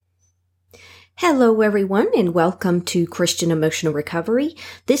Hello, everyone, and welcome to Christian Emotional Recovery.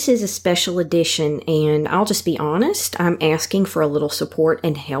 This is a special edition, and I'll just be honest, I'm asking for a little support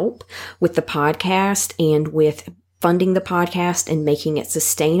and help with the podcast and with funding the podcast and making it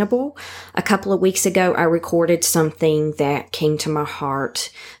sustainable. A couple of weeks ago, I recorded something that came to my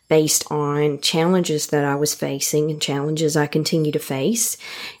heart based on challenges that I was facing and challenges I continue to face.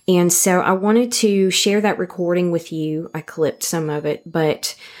 And so I wanted to share that recording with you. I clipped some of it,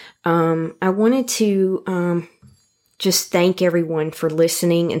 but I wanted to just thank everyone for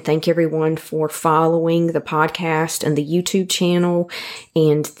listening and thank everyone for following the podcast and the YouTube channel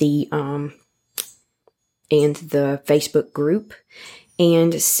and the Facebook group.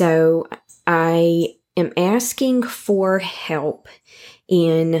 And so I am asking for help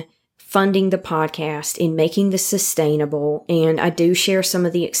in funding the podcast, in making this sustainable. And I do share some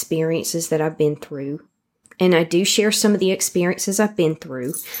of the experiences that I've been through. And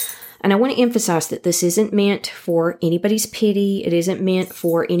I want to emphasize that this isn't meant for anybody's pity. It isn't meant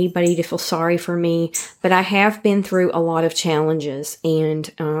for anybody to feel sorry for me. But I have been through a lot of challenges.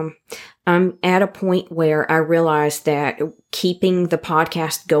 And I'm at a point where I realize that keeping the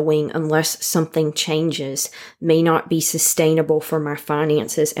podcast going unless something changes may not be sustainable for my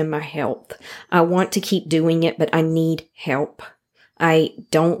finances and my health. I want to keep doing it, but I need help. I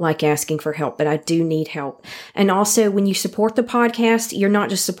don't like asking for help, but I do need help. And also, when you support the podcast, you're not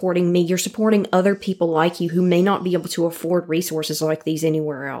just supporting me, you're supporting other people like you who may not be able to afford resources like these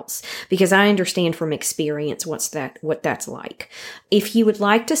anywhere else. Because I understand from experience what that's like. If you would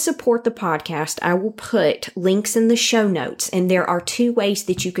like to support the podcast, I will put links in the show notes. And there are two ways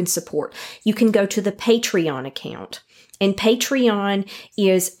that you can support. You can go to the Patreon account. And Patreon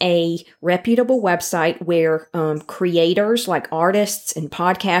is a reputable website where creators like artists and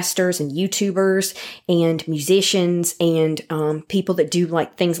podcasters and YouTubers and musicians and people that do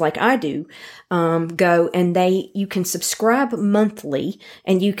like things like I do go, and you can subscribe monthly,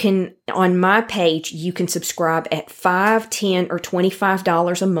 and you can, on my page, you can subscribe at $5, $10, or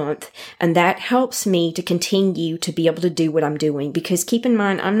 $25 a month, and that helps me to continue to be able to do what I'm doing. Because keep in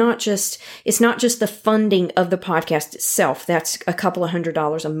mind, it's not just the funding of the podcast itself. That's a couple of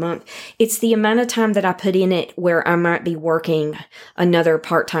 $100s a month. It's the amount of time that I put in it where I might be working another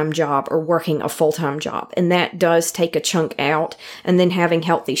part-time job or working a full-time job, and that does take a chunk out. And then having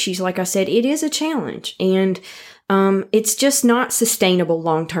health issues, like I said, it is a challenge, and it's just not sustainable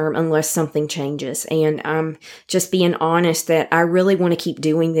long term unless something changes. And I'm just being honest that I really want to keep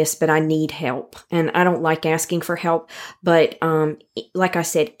doing this, but I need help, and I don't like asking for help. But like I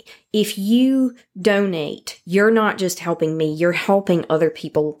said, if you donate, you're not just helping me, you're helping other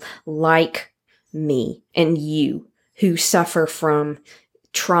people like me and you who suffer from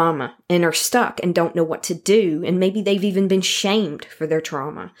trauma and are stuck and don't know what to do. And maybe they've even been shamed for their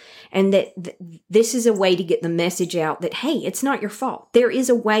trauma. And that this is a way to get the message out that, hey, it's not your fault. There is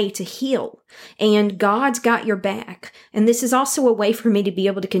a way to heal, and God's got your back. And this is also a way for me to be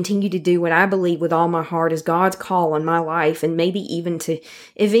able to continue to do what I believe with all my heart is God's call on my life, and maybe even to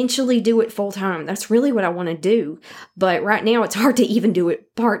eventually do it full time. That's really what I want to do. But right now it's hard to even do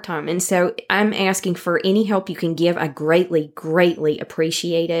it part time. And so I'm asking for any help you can give. I greatly, greatly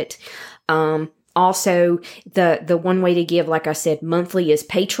appreciate it. Also, the one way to give, like I said, monthly is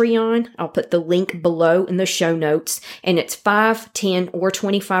Patreon. I'll put the link below in the show notes, and it's $5, $10, or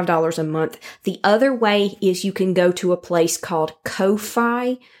 $25 a month. The other way is you can go to a place called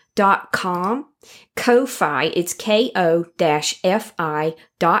Ko-Fi.com. Ko-Fi, it's KO-FI.com,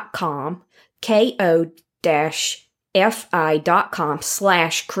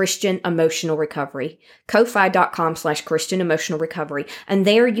 KO-FI.com/Christian Emotional Recovery, Ko-Fi.com/Christian Emotional Recovery. And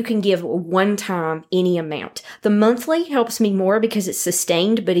there you can give one time any amount. The monthly helps me more because it's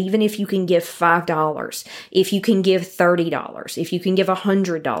sustained, but even if you can give $5, if you can give $30, if you can give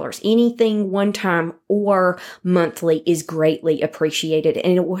 $100, anything one time or monthly is greatly appreciated.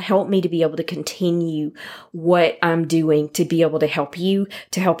 And it will help me to be able to continue what I'm doing, to be able to help you,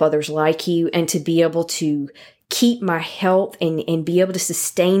 to help others like you, and to be able to keep my health and be able to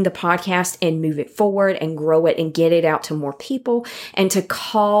sustain the podcast and move it forward and grow it and get it out to more people, and to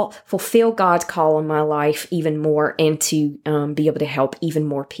fulfill God's call on my life even more, and to be able to help even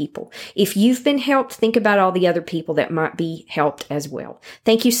more people. If you've been helped, think about all the other people that might be helped as well.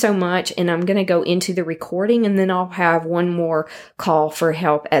 Thank you so much. And I'm going to go into the recording, and then I'll have one more call for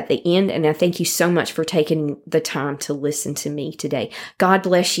help at the end. And I thank you so much for taking the time to listen to me today. God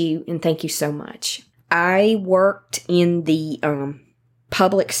bless you, and thank you so much. I worked in the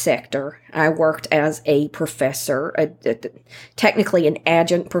public sector. I worked as a professor, technically an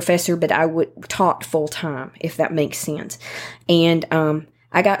adjunct professor, but I taught full time, if that makes sense. And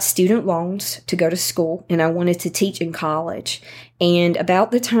I got student loans to go to school, and I wanted to teach in college. And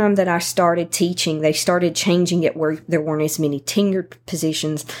about the time that I started teaching, they started changing it where there weren't as many tenured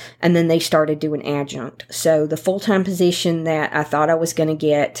positions, and then they started doing adjunct. So the full-time position that I thought I was going to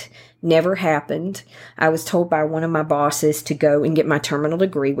get never happened. I was told by one of my bosses to go and get my terminal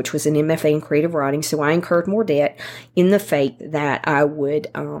degree, which was an MFA in creative writing. So I incurred more debt in the faith that I would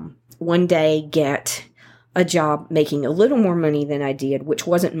one day get a job making a little more money than I did, which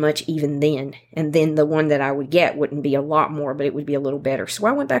wasn't much even then. And then the one that I would get wouldn't be a lot more, but it would be a little better. So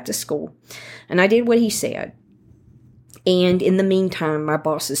I went back to school and I did what he said. And in the meantime, my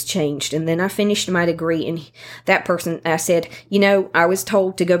bosses changed. And then I finished my degree, and that person, I said, I was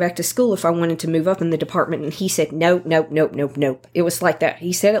told to go back to school if I wanted to move up in the department. And he said, nope, nope, nope, nope, nope. It was like that.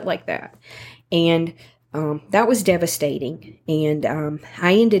 He said it like that. And that was devastating. And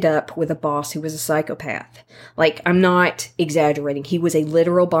I ended up with a boss who was a psychopath. Like, I'm not exaggerating. He was a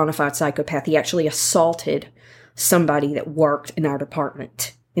literal bona fide psychopath. He actually assaulted somebody that worked in our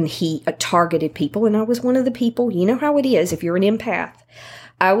department. And he targeted people, and I was one of the people. You know how it is if you're an empath.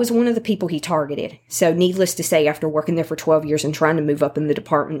 I was one of the people he targeted. So needless to say, after working there for 12 years and trying to move up in the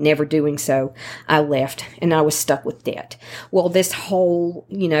department, never doing so, I left and I was stuck with debt. Well, this whole,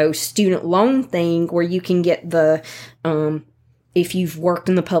 student loan thing where you can get the, if you've worked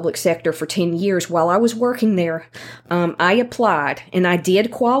in the public sector for 10 years, while I was working there, I applied and I did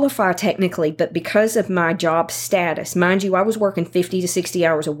qualify technically, but because of my job status, mind you, I was working 50 to 60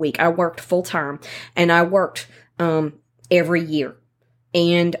 hours a week. I worked full time and I worked, every year.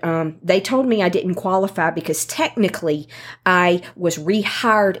 And they told me I didn't qualify because technically I was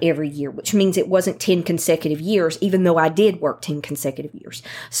rehired every year, which means it wasn't 10 consecutive years, even though I did work 10 consecutive years.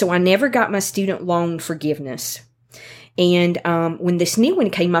 So I never got my student loan forgiveness. And when this new one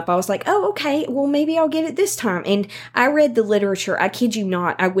came up, I was like, oh, okay, well, maybe I'll get it this time. And I read the literature. I kid you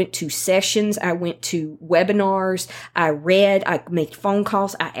not. I went to sessions. I went to webinars. I made phone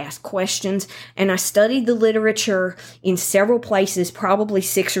calls. I asked questions. And I studied the literature in several places, probably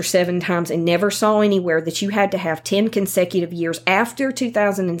 6 or 7 times, and never saw anywhere that you had to have 10 consecutive years after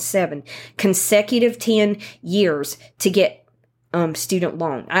 2007, consecutive 10 years to get student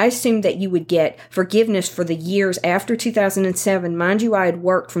loan. I assumed that you would get forgiveness for the years after 2007. Mind you, I had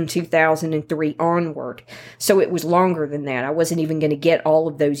worked from 2003 onward, so it was longer than that. I wasn't even going to get all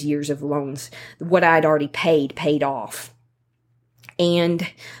of those years of loans. What I'd already paid off. And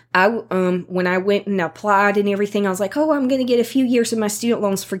I, when I went and applied and everything, I was like, oh, I'm going to get a few years of my student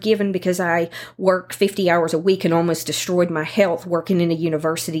loans forgiven because I work 50 hours a week and almost destroyed my health working in a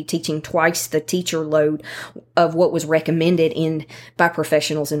university teaching twice the teacher load of what was recommended by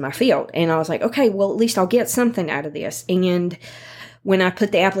professionals in my field. And I was like, okay, well, at least I'll get something out of this. And when I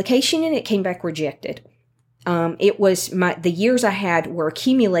put the application in, it came back rejected. It was the years I had were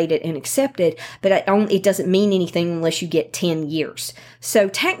accumulated and accepted, but it doesn't mean anything unless you get 10 years. So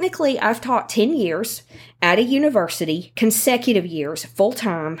technically I've taught 10 years at a university, consecutive years, full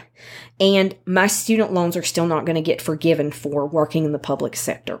time, and my student loans are still not going to get forgiven for working in the public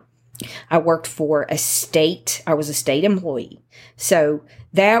sector. I worked for I was a state employee. So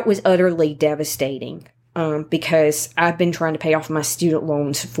that was utterly devastating. Because I've been trying to pay off my student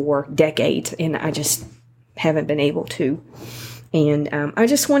loans for decades and I just haven't been able to. And I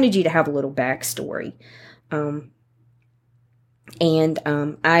just wanted you to have a little backstory.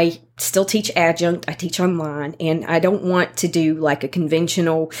 I still teach adjunct. I teach online, and I don't want to do like a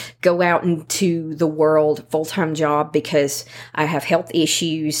conventional go out into the world full-time job because I have health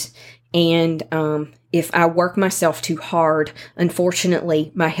issues. And if I work myself too hard,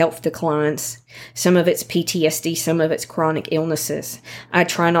 unfortunately, my health declines. Some of it's PTSD, some of it's chronic illnesses. I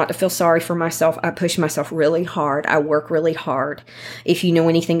try not to feel sorry for myself. I push myself really hard. I work really hard. If you know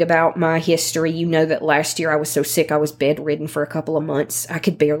anything about my history, you know that last year I was so sick I was bedridden for a couple of months. I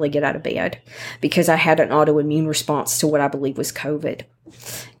could barely get out of bed because I had an autoimmune response to what I believe was COVID.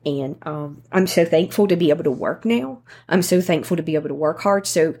 And I'm so thankful to be able to work now. I'm so thankful to be able to work hard.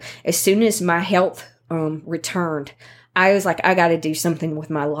 So as soon as my health returned, I was like, I got to do something with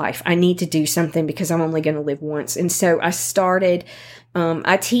my life. I need to do something because I'm only going to live once. And so I started,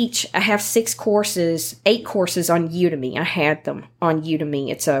 I have 8 courses on Udemy. I had them on Udemy.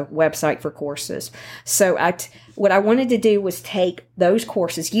 It's a website for courses. So what I wanted to do was take those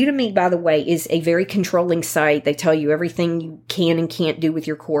courses. Udemy, by the way, is a very controlling site. They tell you everything you can and can't do with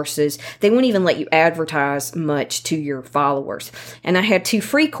your courses. They won't even let you advertise much to your followers. And I had 2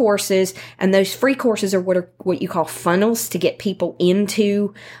 free courses, and those free courses are what you call funnels to get people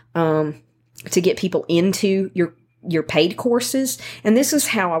into your your paid courses. And this is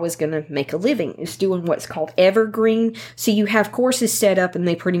how I was going to make a living, is doing what's called evergreen. So you have courses set up and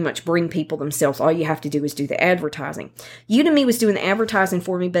they pretty much bring people themselves. All you have to do is do the advertising. Udemy was doing the advertising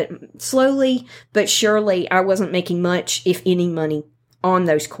for me, but slowly but surely I wasn't making much, if any, money on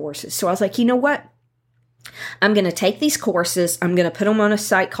those courses. So I was like, you know what? I'm going to take these courses. I'm going to put them on a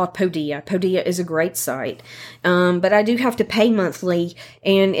site called Podia. Podia is a great site. But I do have to pay monthly,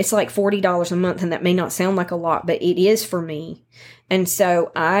 and it's like $40 a month. And that may not sound like a lot, but it is for me. And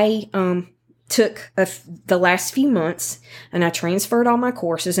so I, took the last few months and I transferred all my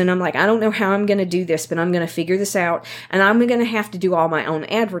courses, and I'm like, I don't know how I'm going to do this, but I'm going to figure this out, and I'm going to have to do all my own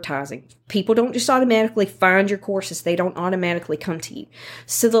advertising. People don't just automatically find your courses. They don't automatically come to you.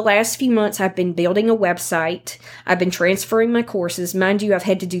 So the last few months I've been building a website. I've been transferring my courses. Mind you, I've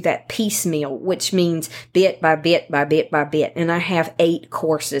had to do that piecemeal, which means bit by bit by bit by bit. And I have 8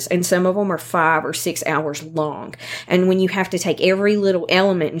 courses, and some of them are 5 or 6 hours long. And when you have to take every little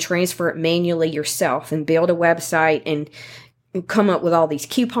element and transfer it manually yourself and build a website and come up with all these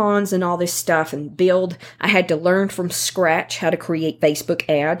coupons and all this stuff and build. I had to learn from scratch how to create Facebook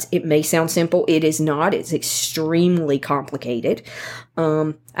ads. It may sound simple. It is not. It's extremely complicated.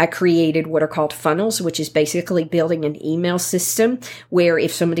 I created what are called funnels, which is basically building an email system where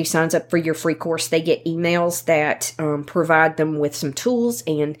if somebody signs up for your free course, they get emails that provide them with some tools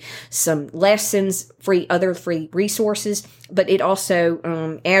and some lessons, other free resources. But it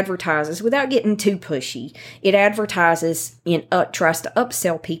also advertises, without getting too pushy, it advertises and tries to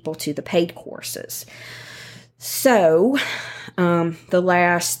upsell people to the paid courses. So the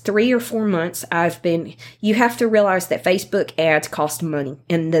last 3 or 4 months you have to realize that Facebook ads cost money,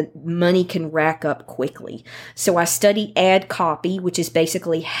 and the money can rack up quickly. So I studied ad copy, which is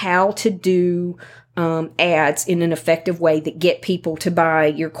basically how to do ads in an effective way that get people to buy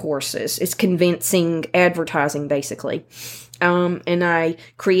your courses. It's convincing advertising, basically. And I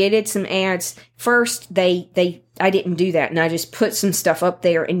created some ads. First, I didn't do that, and I just put some stuff up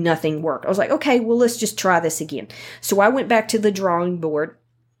there and nothing worked. I was like, okay, well, let's just try this again. So I went back to the drawing board.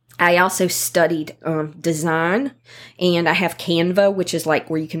 I also studied design, and I have Canva, which is like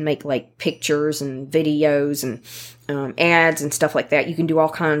where you can make like pictures and videos and ads and stuff like that. You can do all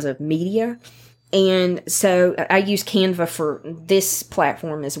kinds of media. And so I use Canva for this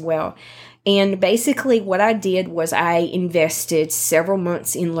platform as well. And basically what I did was I invested several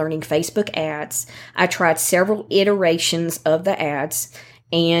months in learning Facebook ads. I tried several iterations of the ads,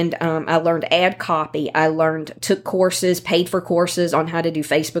 and I learned ad copy. I took courses, paid for courses on how to do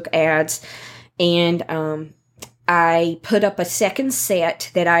Facebook ads. And I put up a second set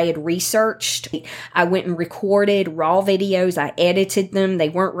that I had researched. I went and recorded raw videos. I edited them. They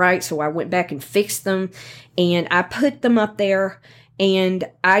weren't right, so I went back and fixed them. And I put them up there. And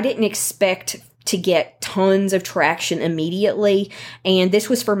I didn't expect to get tons of traction immediately. And this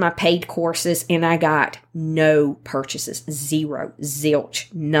was for my paid courses, and I got no purchases. Zero.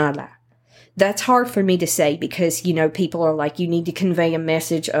 Zilch. Nada. That's hard for me to say because, people are like, you need to convey a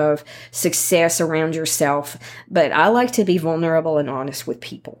message of success around yourself. But I like to be vulnerable and honest with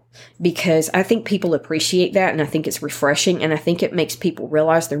people because I think people appreciate that, and I think it's refreshing, and I think it makes people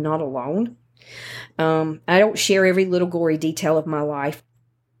realize they're not alone. I don't share every little gory detail of my life.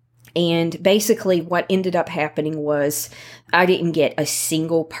 And basically what ended up happening was I didn't get a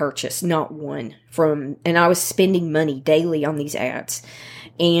single purchase, not one, and I was spending money daily on these ads.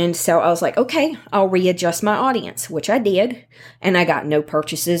 And so I was like, okay, I'll readjust my audience, which I did. And I got no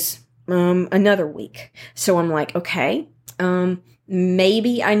purchases, another week. So I'm like, okay,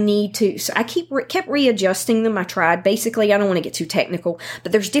 maybe I need to, so I kept readjusting them. I tried. Basically, I don't want to get too technical,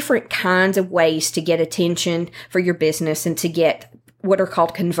 but there's different kinds of ways to get attention for your business and to get what are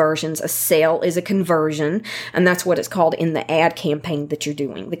called conversions. A sale is a conversion, and that's what it's called in the ad campaign that you're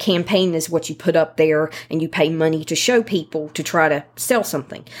doing. The campaign is what you put up there and you pay money to show people to try to sell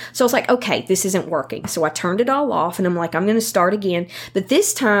something. So I was like, okay, this isn't working. So I turned it all off, and I'm like, I'm going to start again. But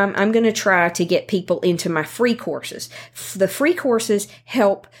this time I'm going to try to get people into my free courses. The free courses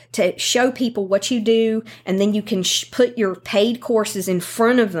help to show people what you do, and then you can put your paid courses in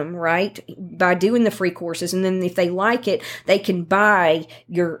front of them, right? By doing the free courses. And then if they like it, they can buy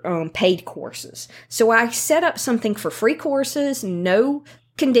your paid courses. So I set up something for free courses, no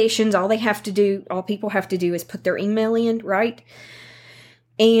conditions. All people have to do is put their email in, right?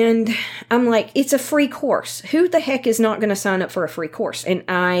 And I'm like, it's a free course. Who the heck is not going to sign up for a free course? And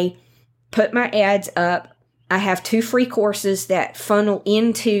I put my ads up. I have 2 free courses that funnel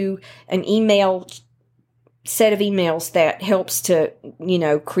into an email set of emails that helps to,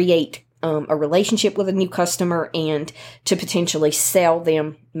 create a relationship with a new customer and to potentially sell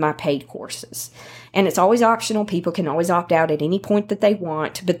them my paid courses. And it's always optional. People can always opt out at any point that they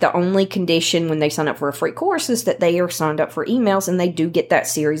want. But the only condition when they sign up for a free course is that they are signed up for emails and they do get that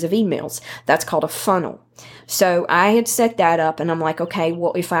series of emails. That's called a funnel. So I had set that up and I'm like, okay,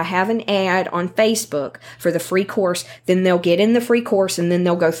 well, if I have an ad on Facebook for the free course, then they'll get in the free course and then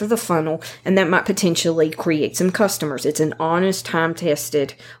they'll go through the funnel and that might potentially create some customers. It's an honest,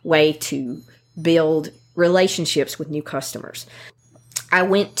 time-tested way to build relationships with new customers. I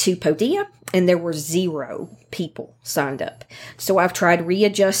went to Podia and there were 0 people signed up. So I've tried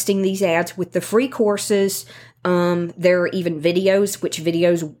readjusting these ads with the free courses. There are even videos, which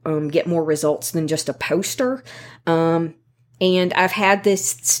videos get more results than just a poster. And I've had this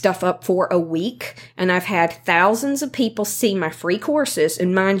stuff up for a week, and I've had thousands of people see my free courses.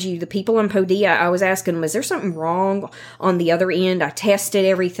 And mind you, the people on Podia, I was asking them, is there something wrong on the other end? I tested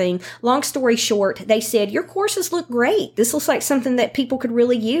everything. Long story short, they said, your courses look great. This looks like something that people could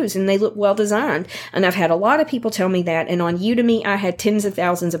really use, and they look well designed. And I've had a lot of people tell me that. And on Udemy, I had tens of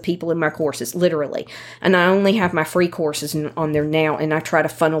thousands of people in my courses, literally. And I only have my free courses on there now, and I try to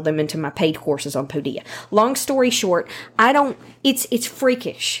funnel them into my paid courses on Podia. Long story short, it's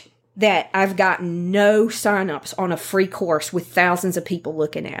freakish that I've gotten no signups on a free course with thousands of people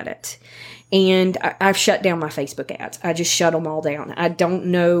looking at it. And I've shut down my Facebook ads. I just shut them all down. I don't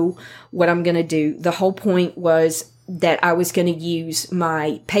know what I'm going to do. The whole point was that I was going to use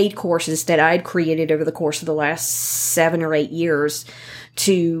my paid courses that I had created over the course of the last 7 or 8 years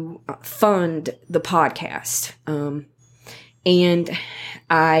to fund the podcast. And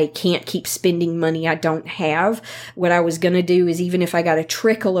I can't keep spending money I don't have. What I was going to do is even if I got a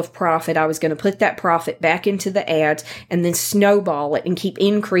trickle of profit, I was going to put that profit back into the ads and then snowball it and keep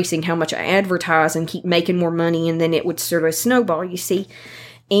increasing how much I advertise and keep making more money. And then it would sort of snowball, you see.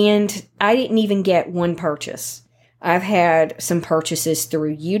 And I didn't even get one purchase. I've had some purchases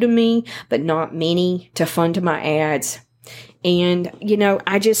through Udemy, but not many to fund my ads. And, you know,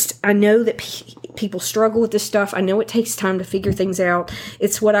 I know that people struggle with this stuff. I know it takes time to figure things out.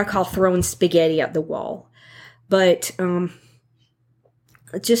 It's what I call throwing spaghetti at the wall. But,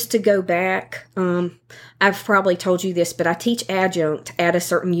 just to go back, I've probably told you this, but I teach adjunct at a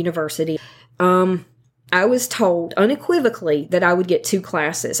certain university. I was told unequivocally that I would get 2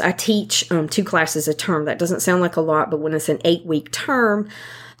 classes. I teach 2 classes a term. That doesn't sound like a lot, but when it's an 8-week term,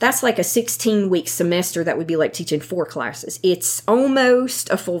 that's like a 16-week semester. That would be like teaching 4 classes. It's almost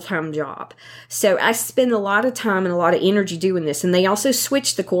a full-time job. So I spend a lot of time and a lot of energy doing this. And they also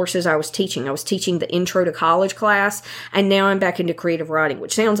switched the courses I was teaching. I was teaching the Intro to College class, and now I'm back into creative writing,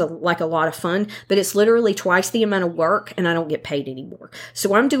 which sounds like a lot of fun, but it's literally twice the amount of work, and I don't get paid anymore.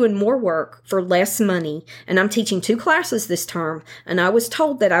 So I'm doing more work for less money, and I'm teaching 2 classes this term, and I was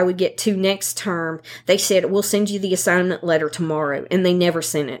told that I would get 2 next term. They said, we'll send you the assignment letter tomorrow, and they never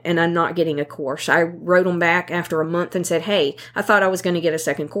sent it. And I'm not getting a course. I wrote them back after a month and said, hey, I thought I was going to get a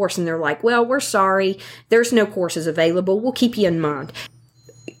second course. And they're like, well, we're sorry. There's no courses available. We'll keep you in mind.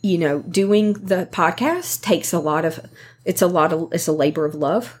 You know, doing the podcast takes it's a labor of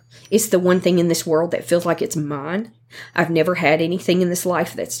love. It's the one thing in this world that feels like it's mine. I've never had anything in this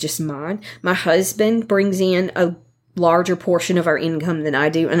life that's just mine. My husband brings in a larger portion of our income than I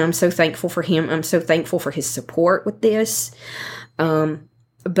do. And I'm so thankful for him. I'm so thankful for his support with this.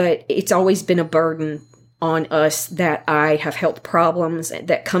 But it's always been a burden on us that I have health problems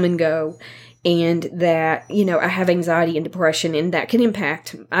that come and go, and that, you know, I have anxiety and depression, and that can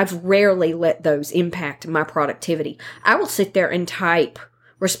impact. I've rarely let those impact my productivity. I will sit there and type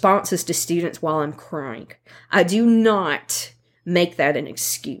responses to students while I'm crying. I do not make that an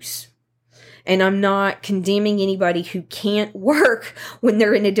excuse. And I'm not condemning anybody who can't work when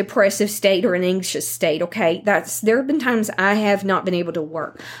they're in a depressive state or an anxious state, okay? There have been times I have not been able to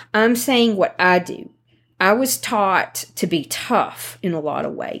work. I'm saying what I do. I was taught to be tough in a lot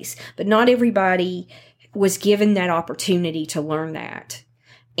of ways, but not everybody was given that opportunity to learn that.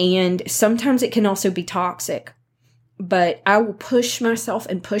 And sometimes it can also be toxic. But I will push myself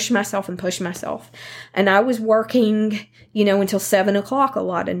and push myself and push myself. And I was working, you know, until 7 o'clock a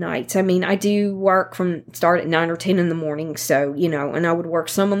lot of nights. I mean, I do work start at 9 or 10 in the morning. So, you know, and I would work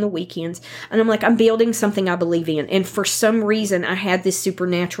some on the weekends. And I'm like, I'm building something I believe in. And for some reason, I had this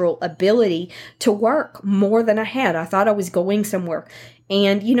supernatural ability to work more than I had. I thought I was going somewhere.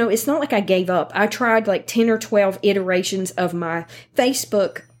 And, you know, it's not like I gave up. I tried like 10 or 12 iterations of my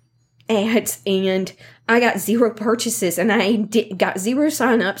Facebook ads, and I got 0 purchases, and I got 0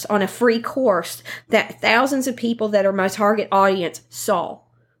 signups on a free course that thousands of people that are my target audience saw.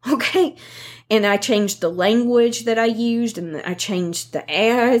 Okay? And I changed the language that I used, and I changed the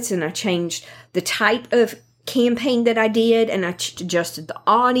ads, and I changed the type of campaign that I did, and I adjusted the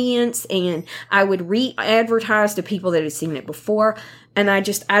audience, and I would re-advertise to people that had seen it before, and I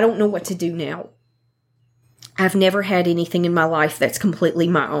don't know what to do now. I've never had anything in my life that's completely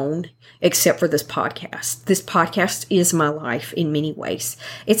my own, except for this podcast. This podcast is my life in many ways.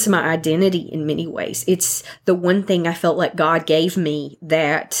 It's my identity in many ways. It's the one thing I felt like God gave me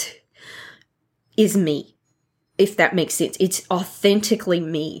that is me, if that makes sense. It's authentically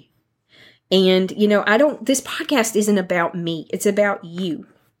me. And, this podcast isn't about me. It's about you.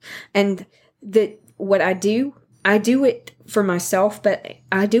 And what I do it for myself, but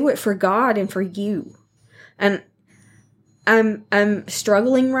I do it for God and for you. And I'm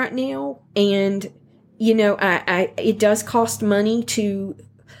struggling right now, and it does cost money to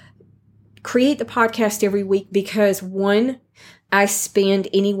create the podcast every week because, one, I spend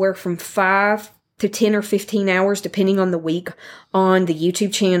anywhere from 5 to 10 or 15 hours, depending on the week, on the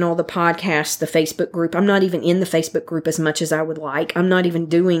YouTube channel, the podcast, the Facebook group. I'm not even in the Facebook group as much as I would like. I'm not even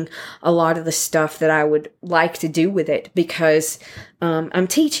doing a lot of the stuff that I would like to do with it because I'm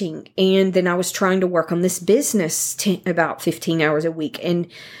teaching. And then I was trying to work on this business about 15 hours a week. And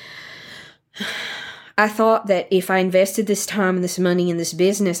I thought that if I invested this time and this money in this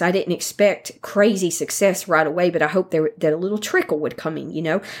business, I didn't expect crazy success right away, but I hoped that a little trickle would come in,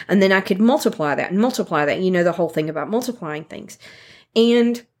 and then I could multiply that, the whole thing about multiplying things.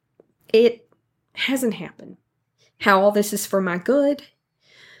 And it hasn't happened. How all this is for my good.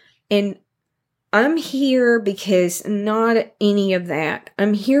 And I'm here because not any of that.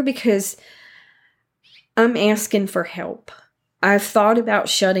 I'm here because I'm asking for help. I've thought about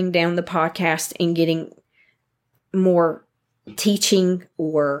shutting down the podcast and getting more teaching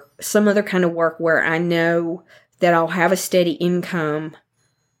or some other kind of work where I know that I'll have a steady income.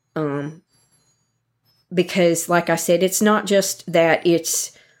 Because like I said, it's not just that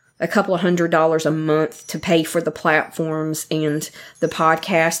it's a couple of $100 a month to pay for the platforms and the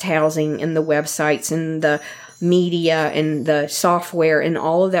podcast housing and the websites and the media and the software and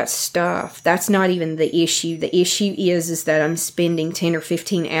all of that stuff. That's not even the issue. The issue is that I'm spending 10 or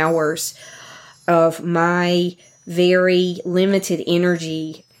 15 hours of my very limited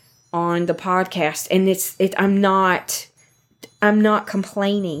energy on the podcast. And I'm not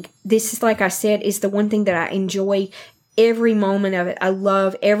complaining. This is, like I said, is the one thing that I enjoy every moment of it. I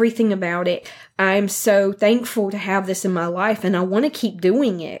love everything about it. I'm so thankful to have this in my life, and I want to keep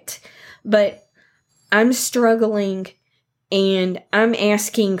doing it. But I'm struggling, and I'm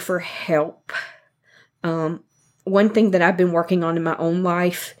asking for help. One thing that I've been working on in my own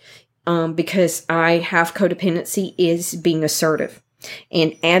life, because I have codependency, is being assertive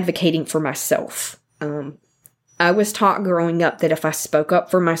and advocating for myself. I was taught growing up that if I spoke up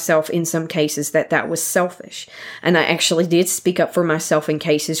for myself in some cases, that was selfish. And I actually did speak up for myself in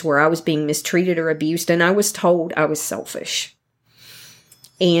cases where I was being mistreated or abused, and I was told I was selfish.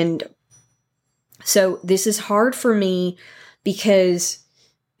 And so this is hard for me because,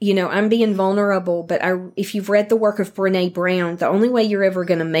 I'm being vulnerable, but if you've read the work of Brené Brown, the only way you're ever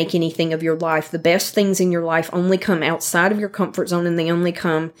going to make anything of your life, the best things in your life only come outside of your comfort zone, and they only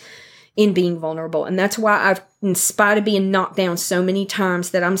come in being vulnerable. And that's why I've, in spite of being knocked down so many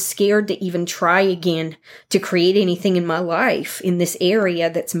times, that I'm scared to even try again to create anything in my life in this area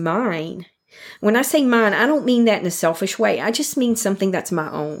that's mine. When I say mine, I don't mean that in a selfish way. I just mean something that's my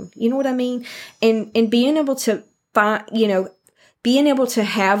own. You know what I mean? And being able to find, being able to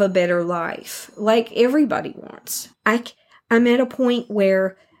have a better life like everybody wants. I'm at a point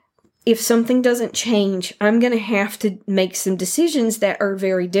where if something doesn't change, I'm going to have to make some decisions that are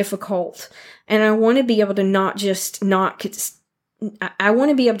very difficult. And I want to be able to not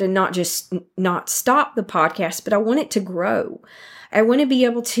stop the podcast, but I want it to grow. I want to be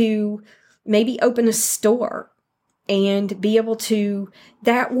able to maybe open a store and be able to,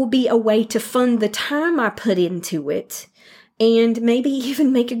 that will be a way to fund the time I put into it. And maybe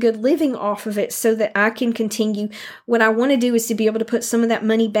even make a good living off of it so that I can continue. What I want to do is to be able to put some of that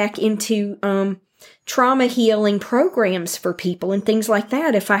money back into trauma healing programs for people and things like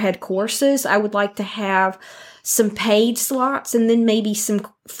that. If I had courses, I would like to have some paid slots, and then maybe some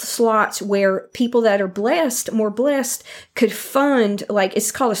slots where people that are more blessed, could fund, like,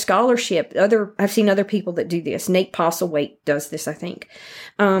 it's called a scholarship. I've seen other people that do this. Nate Postlethwaite does this, I think.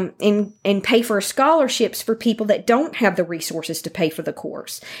 And pay for scholarships for people that don't have the resources to pay for the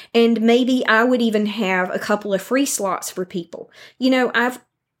course. And maybe I would even have a couple of free slots for people.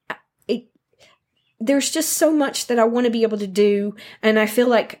 There's just so much that I want to be able to do, and I feel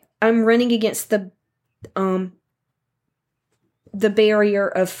like I'm running against the barrier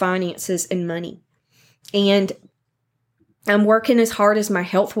of finances and money. And I'm working as hard as my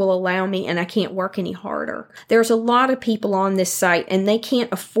health will allow me, and I can't work any harder. There's a lot of people on this site, and they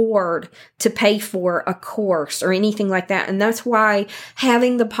can't afford to pay for a course or anything like that. And that's why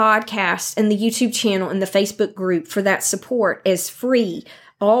having the podcast and the YouTube channel and the Facebook group for that support as free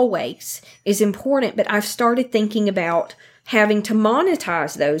always is important. But I've started thinking about having to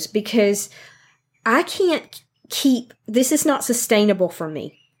monetize those because I can't this is not sustainable for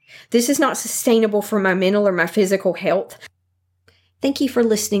me. This is not sustainable for my mental or my physical health. Thank you for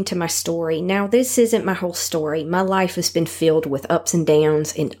listening to my story. Now, this isn't my whole story. My life has been filled with ups and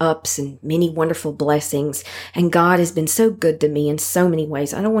downs and ups and many wonderful blessings. And God has been so good to me in so many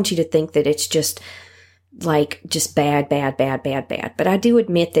ways. I don't want you to think that it's just bad. But I do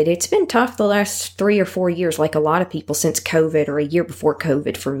admit that it's been tough the last 3 or 4 years, like a lot of people since COVID or a year before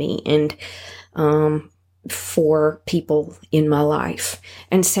COVID for me. And, for people in my life.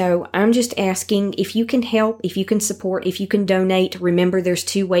 And so I'm just asking if you can help, if you can support, if you can donate. Remember, there's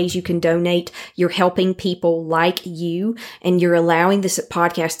 2 ways you can donate. You're helping people like you, and you're allowing this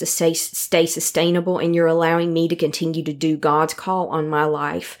podcast to stay sustainable, and you're allowing me to continue to do God's call on my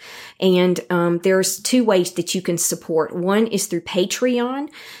life. And there's 2 ways that you can support. One is through Patreon.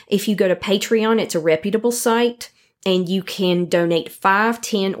 If you go to Patreon, it's a reputable site. And you can donate $5,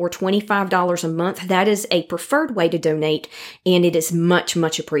 $10, or $25 a month. That is a preferred way to donate, and it is much,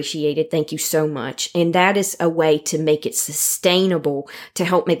 much appreciated. Thank you so much. And that is a way to make it sustainable, to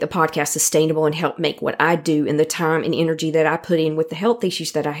help make the podcast sustainable and help make what I do and the time and energy that I put in with the health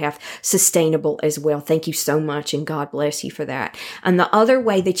issues that I have sustainable as well. Thank you so much, and God bless you for that. And the other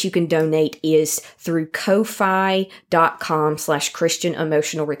way that you can donate is through ko-fi.com/Christian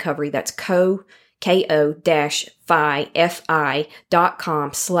Emotional Recovery. That's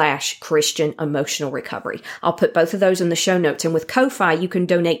ko-fi.com/Christian Emotional Recovery. I'll put both of those in the show notes. And with Ko-Fi, you can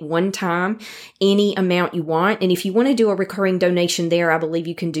donate one time, any amount you want. And if you want to do a recurring donation there, I believe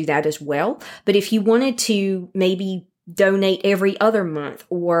you can do that as well. But if you wanted to maybe donate every other month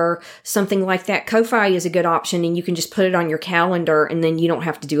or something like that, Ko-Fi is a good option, and you can just put it on your calendar, and then you don't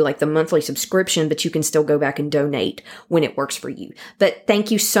have to do like the monthly subscription, but you can still go back and donate when it works for you. But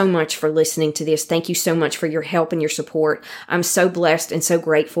thank you so much for listening to this. Thank you so much for your help and your support. I'm so blessed and so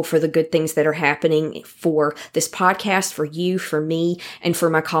grateful for the good things that are happening for this podcast, for you, for me, and for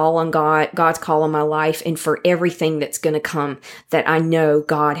my call on God's call on my life, and for everything that's going to come that I know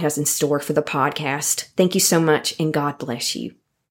God has in store for the podcast. Thank you so much, and God bless you.